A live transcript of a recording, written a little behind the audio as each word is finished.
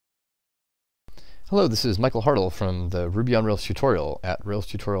Hello, this is Michael Hartle from the Ruby on Rails tutorial at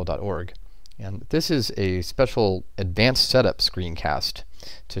railstutorial.org. And this is a special advanced setup screencast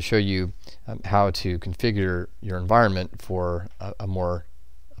to show you how to configure your environment for a more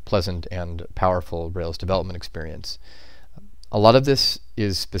pleasant and powerful Rails development experience. A lot of this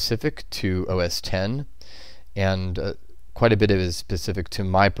is specific to OS 10, and quite a bit of it is specific to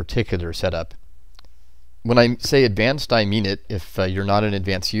my particular setup. When I say advanced, I mean it. If you're not an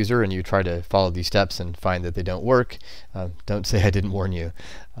advanced user and you try to follow these steps and find that they don't work, don't say I didn't warn you.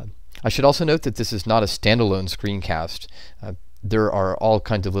 I should also note that this is not a standalone screencast. There are all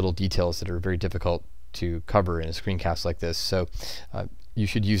kinds of little details that are very difficult to cover in a screencast like this, so you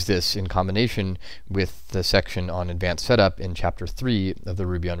should use this in combination with the section on advanced setup in Chapter 3 of the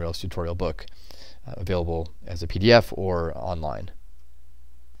Ruby on Rails tutorial book, available as a PDF or online.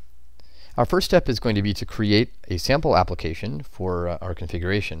 Our first step is going to be to create a sample application for our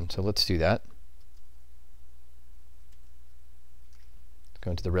configuration. So let's do that.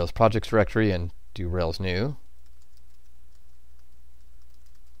 Go into the Rails projects directory and do Rails new.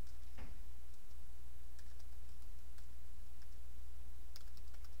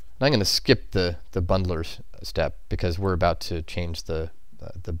 And I'm going to skip the bundlers step because we're about to change the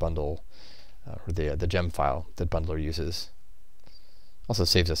bundle or the Gemfile that bundler uses. Also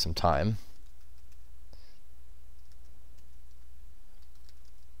saves us some time.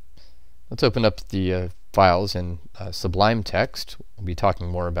 Let's open up the files in Sublime Text. We'll be talking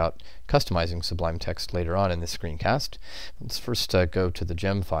more about customizing Sublime Text later on in this screencast. Let's first go to the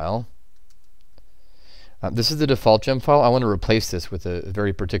Gemfile. This is the default Gemfile. I want to replace this with a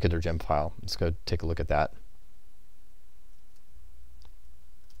very particular Gemfile. Let's go take a look at that.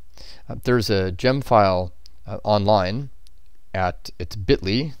 There's a Gemfile online at its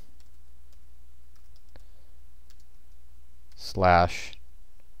bit.ly /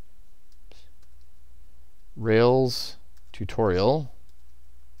 Rails tutorial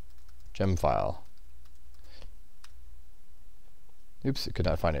Gemfile. Oops, I could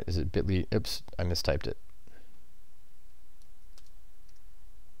not find it. Is it bit.ly? Oops, I mistyped it.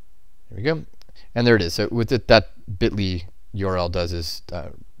 There we go. And there it is. So with it, that bit.ly URL does is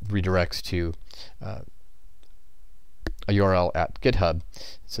redirects to a URL at GitHub.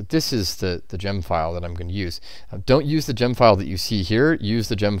 So this is the Gemfile that I'm going to use. Don't use the Gemfile that you see here. Use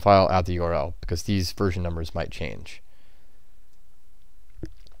the Gemfile at the URL because these version numbers might change.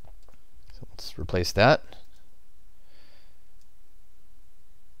 So let's replace that.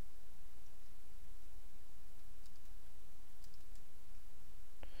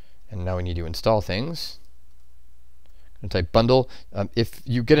 And now we need to install things. I'm going to type bundle. If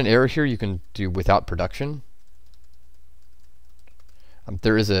you get an error here, you can do without production.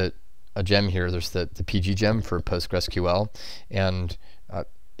 There is a gem here. There's the PG gem for PostgreSQL, and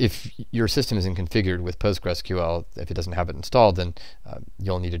if your system isn't configured with PostgreSQL, if it doesn't have it installed, then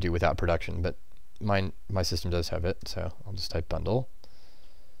you'll need to do without production. But my system does have it, so I'll just type bundle.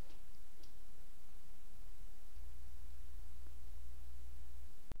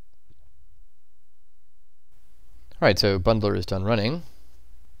 All right, so bundler is done running.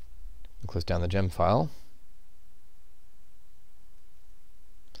 I'll close down the Gemfile.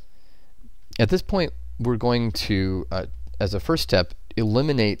 At this point, we're going to, as a first step,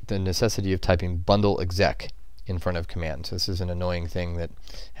 eliminate the necessity of typing bundle exec in front of commands. This is an annoying thing that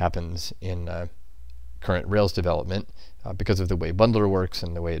happens in current Rails development. Because of the way bundler works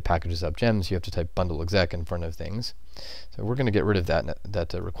and the way it packages up gems, you have to type bundle exec in front of things. So we're going to get rid of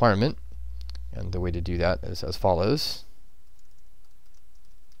that requirement. And the way to do that is as follows.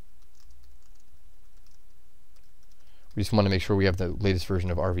 We just want to make sure we have the latest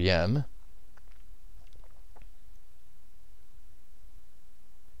version of RVM.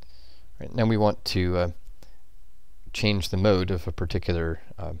 Right, now we want to change the mode of a particular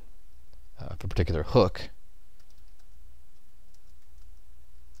hook.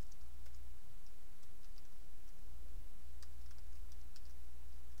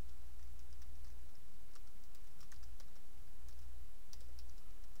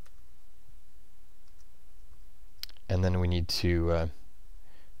 And then we need to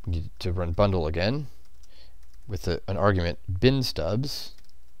run bundle again with an argument bin stubs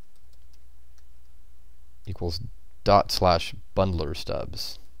equals /bundler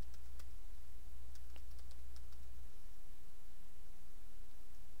stubs.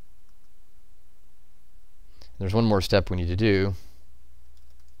 There's one more step we need to do.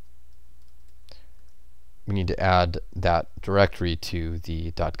 We need to add that directory to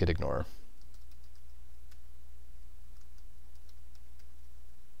the .gitignore.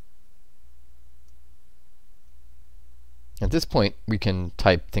 At this point, we can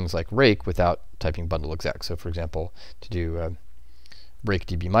type things like rake without typing bundle exec. So for example, to do break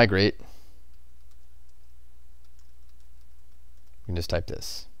db migrate, we can just type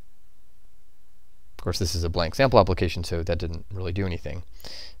this. Of course, this is a blank sample application, so that didn't really do anything.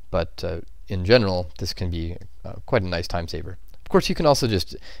 But in general, this can be quite a nice time saver. Of course, you can also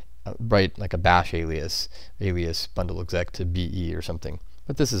just write like a bash alias bundle exec to BE or something.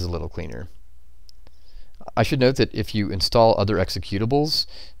 But this is a little cleaner. I should note that if you install other executables,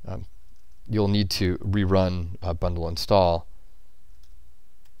 you'll need to rerun bundle install.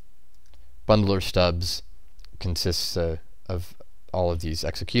 Bundler stubs consists of all of these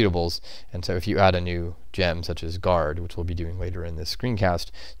executables, and so if you add a new gem such as guard, which we'll be doing later in this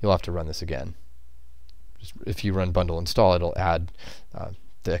screencast, you'll have to run this again. Just if you run bundle install, it'll add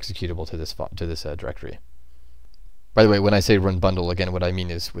the executable to this directory. By the way, when I say run bundle again, what I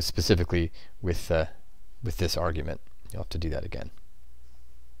mean is specifically with this argument. You'll have to do that again.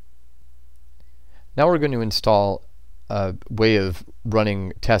 Now we're going to install a way of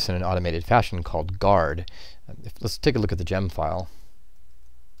running tests in an automated fashion called guard. Let's take a look at the Gemfile.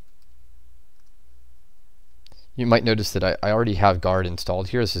 You might notice that I already have guard installed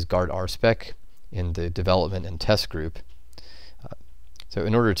here. This is guard rspec in the development and test group. So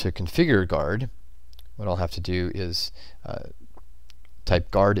in order to configure guard, what I'll have to do is type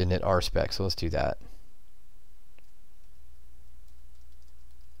guard init rspec. So let's do that.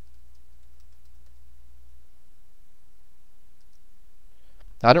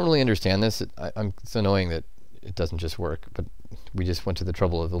 I don't really understand this. It's annoying that it doesn't just work, but we just went to the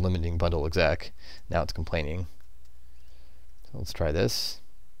trouble of eliminating bundle exec. Now it's complaining. So let's try this.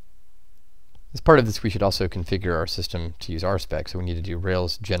 As part of this, we should also configure our system to use rspec. So we need to do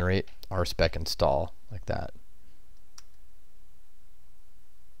Rails generate rspec install, like that.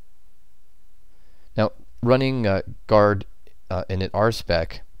 Now, running guard init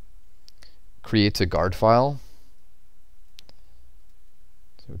rspec creates a guard file.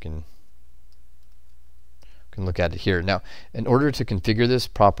 So we can look at it here. Now, in order to configure this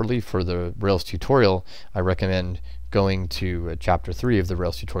properly for the Rails tutorial, I recommend going to chapter 3 of the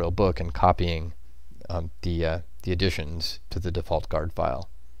Rails tutorial book and copying the additions to the default guard file.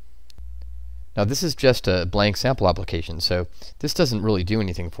 Now, this is just a blank sample application, so this doesn't really do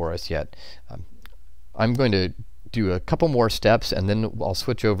anything for us yet. I'm going to do a couple more steps, and then I'll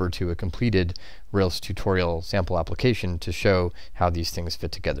switch over to a completed Rails tutorial sample application to show how these things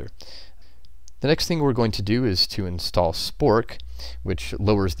fit together. The next thing we're going to do is to install Spork, which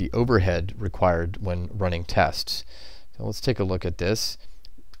lowers the overhead required when running tests. So let's take a look at this.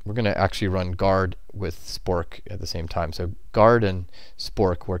 We're going to actually run guard with Spork at the same time. So guard and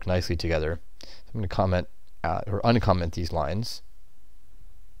Spork work nicely together. So I'm going to comment or uncomment these lines.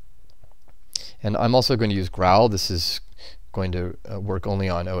 And I'm also going to use growl. This is going to work only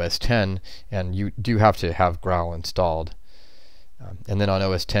on OS 10, and you do have to have growl installed. And then on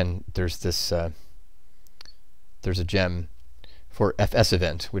OS 10, there's this there's a gem for FS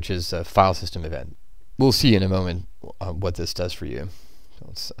event, which is a file system event. We'll see in a moment what this does for you.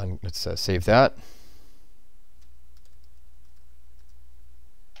 So let's save that.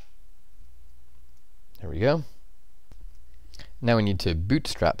 There we go. Now we need to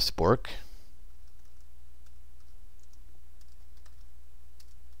bootstrap Spork.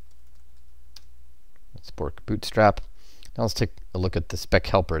 Spork bootstrap. Now let's take a look at the spec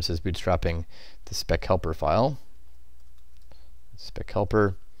helper. It says bootstrapping the spec helper file. Spec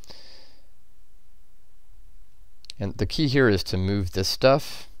helper. And the key here is to move this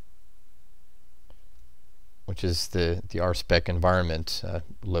stuff, which is the rspec environment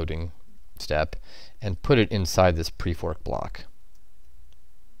loading step, and put it inside this prefork block.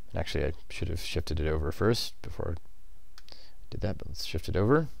 And actually, I should have shifted it over first before I did that, but let's shift it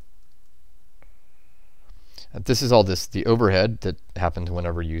over. This is the overhead that happens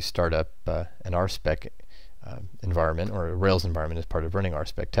whenever you start up an rspec environment or a Rails environment as part of running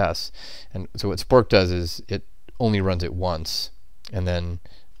rspec tests. And so what Spork does is it only runs it once, and then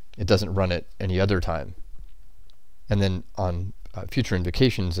it doesn't run it any other time. And then on future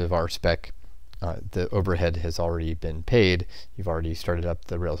invocations of rspec, the overhead has already been paid. You've already started up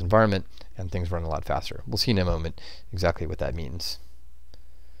the Rails environment, and things run a lot faster. We'll see in a moment exactly what that means.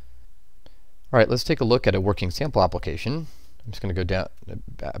 All right, let's take a look at a working sample application. I'm just going to go down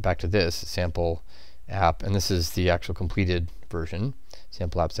back to this sample app, and this is the actual completed version,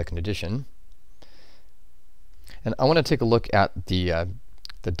 sample app second edition. And I want to take a look at the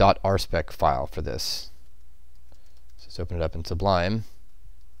 .rspec file for this. So let's open it up in Sublime.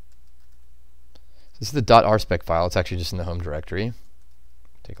 So this is the .rspec file. It's actually just in the home directory.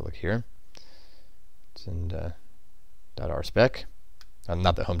 Take a look here. It's in .rspec.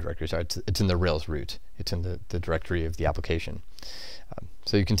 not the home directory, sorry, it's in the Rails root. It's in the directory of the application.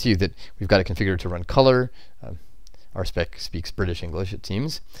 So you can see that we've got it configured to run color. Our spec speaks British English, it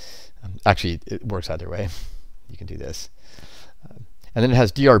seems. Actually, it works either way. You can do this. And then it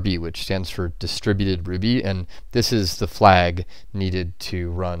has DRB, which stands for Distributed Ruby, and this is the flag needed to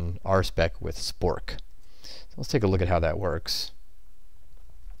run RSpec with Spork. So let's take a look at how that works.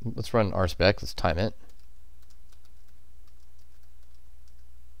 Let's run RSpec, let's time it.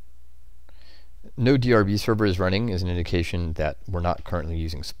 No DRB server is running is an indication that we're not currently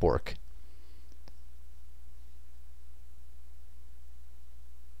using Spork.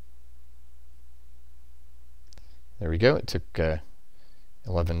 There we go. It took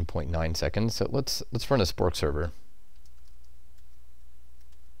 11.9 seconds. So let's run a Spork server.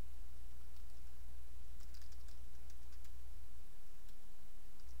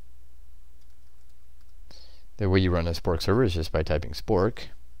 The way you run a Spork server is just by typing Spork.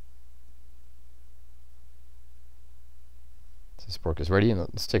 So Spork is ready, and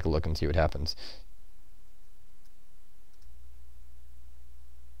let's take a look and see what happens.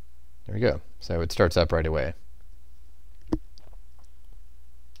 There we go. So it starts up right away.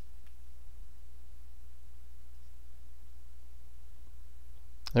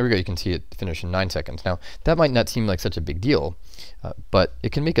 There we go, you can see it finish in 9 seconds. Now, that might not seem like such a big deal, but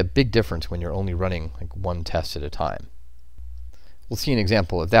it can make a big difference when you're only running like one test at a time. We'll see an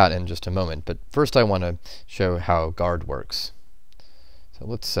example of that in just a moment, but first I want to show how guard works. So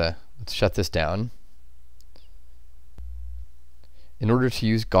let's shut this down. In order to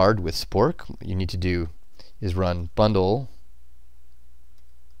use guard with Spork, what you need to do is run bundle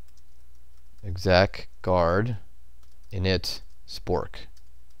exec guard init Spork.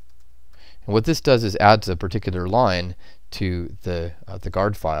 And what this does is adds a particular line to the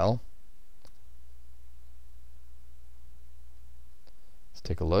guard file. Let's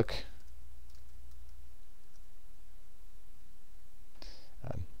take a look.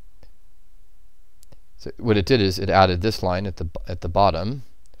 So what it did is it added this line at the bottom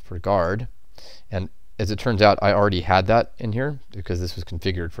for guard, and as it turns out, I already had that in here because this was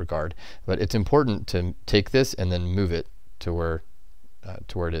configured for guard. But it's important to take this and then move it to where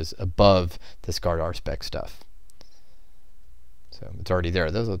it is above this guard RSpec stuff. So it's already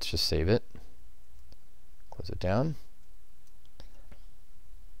there though, so let's just save it. Close it down.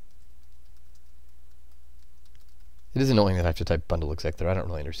 It is annoying that I have to type bundle exec there. I don't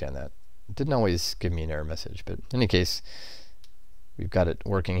really understand that. It didn't always give me an error message, but in any case, we've got it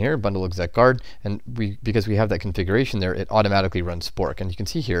working here, bundle exec guard, and because we have that configuration there, it automatically runs Spork. And you can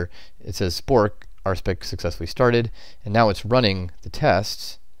see here, it says Spork RSpec successfully started, and now it's running the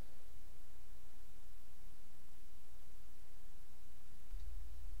tests.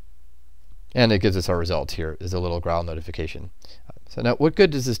 And it gives us our result here as a little growl notification. So now, what good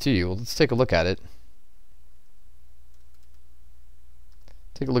does this do you? Well, let's take a look at it.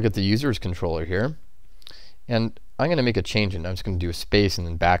 Take a look at the user's controller here, and I'm going to make a change, and I'm just going to do a space and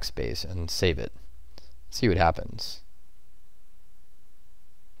then backspace and save it. See what happens.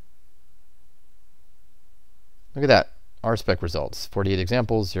 Look at that, RSpec results, 48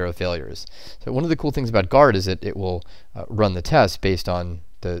 examples, 0 failures. So one of the cool things about guard is that it will run the test based on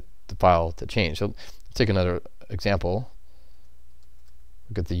the file that changed. So let's take another example.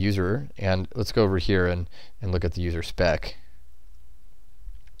 Look at the user, and let's go over here and look at the user spec.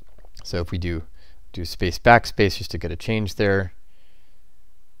 So if we do space backspace just to get a change there,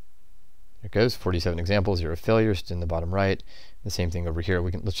 there it goes, 47 examples, 0 failures. It's in the bottom right. The same thing over here.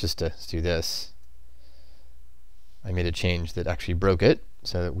 Let's just do this. I made a change that actually broke it,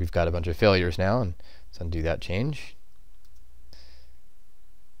 so that we've got a bunch of failures now, and let's undo that change.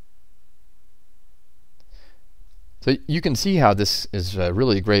 So you can see how this is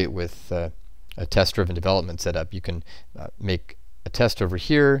really great with a test-driven development setup. You can make a test over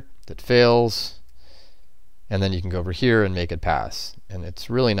here that fails, and then you can go over here and make it pass. And it's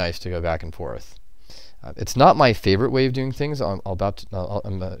really nice to go back and forth. It's not my favorite way of doing things. I'm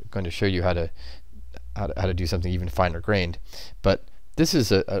going to show you how to do something even finer grained, but this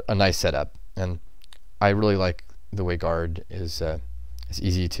is a nice setup, and I really like the way guard is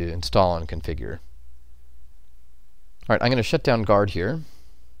easy to install and configure. All right, I'm going to shut down guard here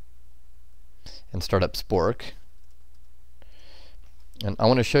and start up Spork, and I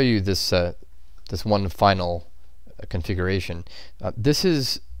want to show you this this one final configuration. This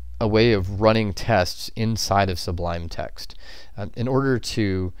is a way of running tests inside of Sublime Text. In order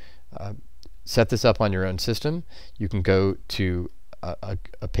to set this up on your own system, you can go to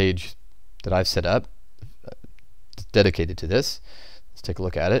a page that I've set up dedicated to this. Let's take a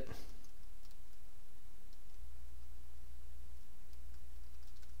look at it.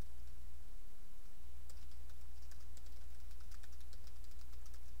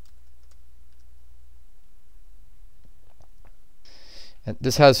 And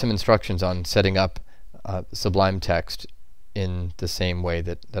this has some instructions on setting up Sublime Text in the same way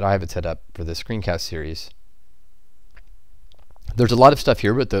that I have it set up for the screencast series. There's a lot of stuff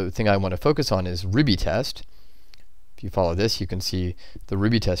here, but the thing I want to focus on is Ruby test. If you follow this, you can see the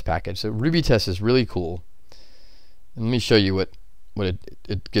Ruby test package. So Ruby test is really cool. And let me show you what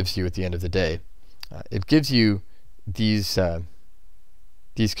it gives you at the end of the day. It gives you these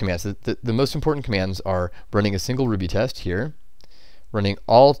commands. The most important commands are running a single Ruby test here, running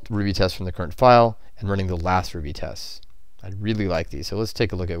all Ruby tests from the current file, and running the last Ruby tests. I really like these, so let's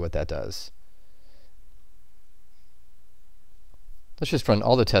take a look at what that does. Let's just run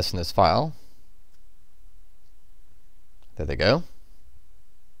all the tests in this file. There they go.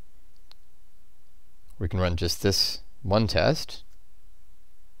 We can run just this one test.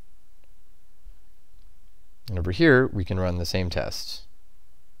 And over here, we can run the same tests.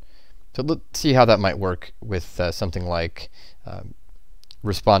 So let's see how that might work with something like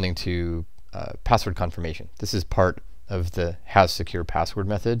responding to password confirmation. This is part of the has secure password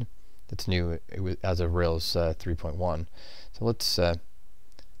method that's new as of Rails 3.1. So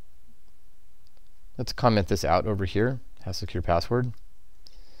let's comment this out over here, has secure password.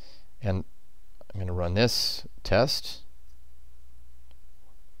 And I'm going to run this test.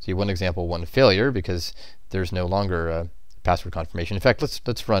 See, one example, one failure, because there's no longer password confirmation. In fact,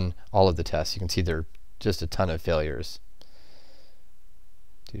 let's run all of the tests. You can see there are just a ton of failures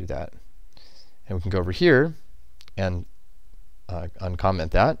due to that. And we can go over here and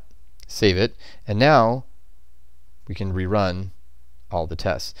uncomment that, save it, and now we can rerun all the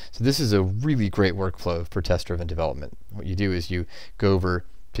tests. So this is a really great workflow for test-driven development. What you do is you go over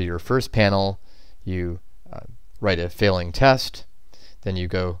to your first panel, you write a failing test, then you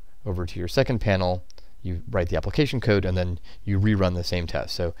go over to your second panel, you write the application code, and then you rerun the same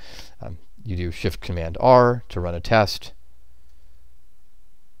test. So you do Shift-Command-R to run a test.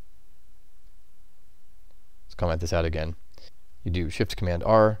 Let's comment this out again. You do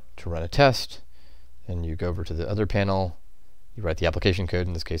Shift-Command-R to run a test, and you go over to the other panel, you write the application code.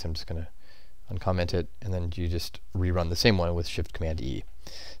 In this case, I'm just going to uncomment it, and then you just rerun the same one with Shift-Command-E.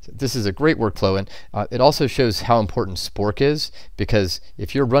 So this is a great workflow, and it also shows how important Spork is, because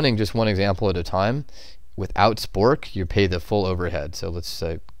if you're running just one example at a time, without Spork, you pay the full overhead. So let's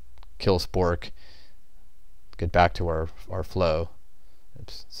kill Spork, get back to our flow.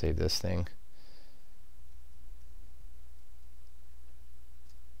 Oops, save this thing.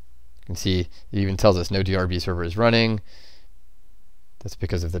 You can see it even tells us no DRB server is running. That's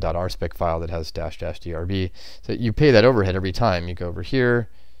because of the .rspec file that has --drb. So you pay that overhead every time. You go over here,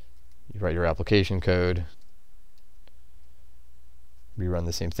 you write your application code, rerun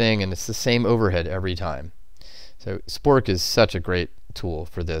the same thing, and it's the same overhead every time. So Spork is such a great tool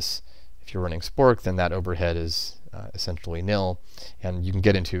for this. If you're running Spork, then that overhead is essentially nil, and you can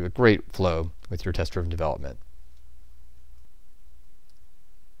get into a great flow with your test-driven development.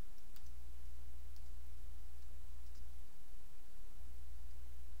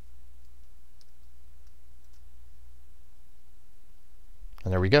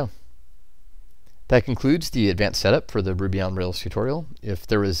 And there we go. That concludes the advanced setup for the Ruby on Rails tutorial. If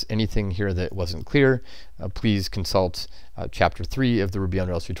there was anything here that wasn't clear, please consult Chapter 3 of the Ruby on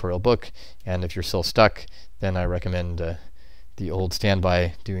Rails tutorial book. And if you're still stuck, then I recommend the old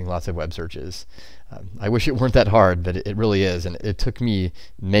standby doing lots of web searches. I wish it weren't that hard, but it really is. And it took me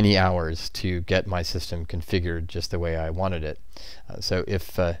many hours to get my system configured just the way I wanted it. So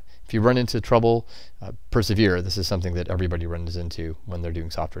if you run into trouble, persevere. This is something that everybody runs into when they're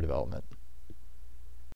doing software development.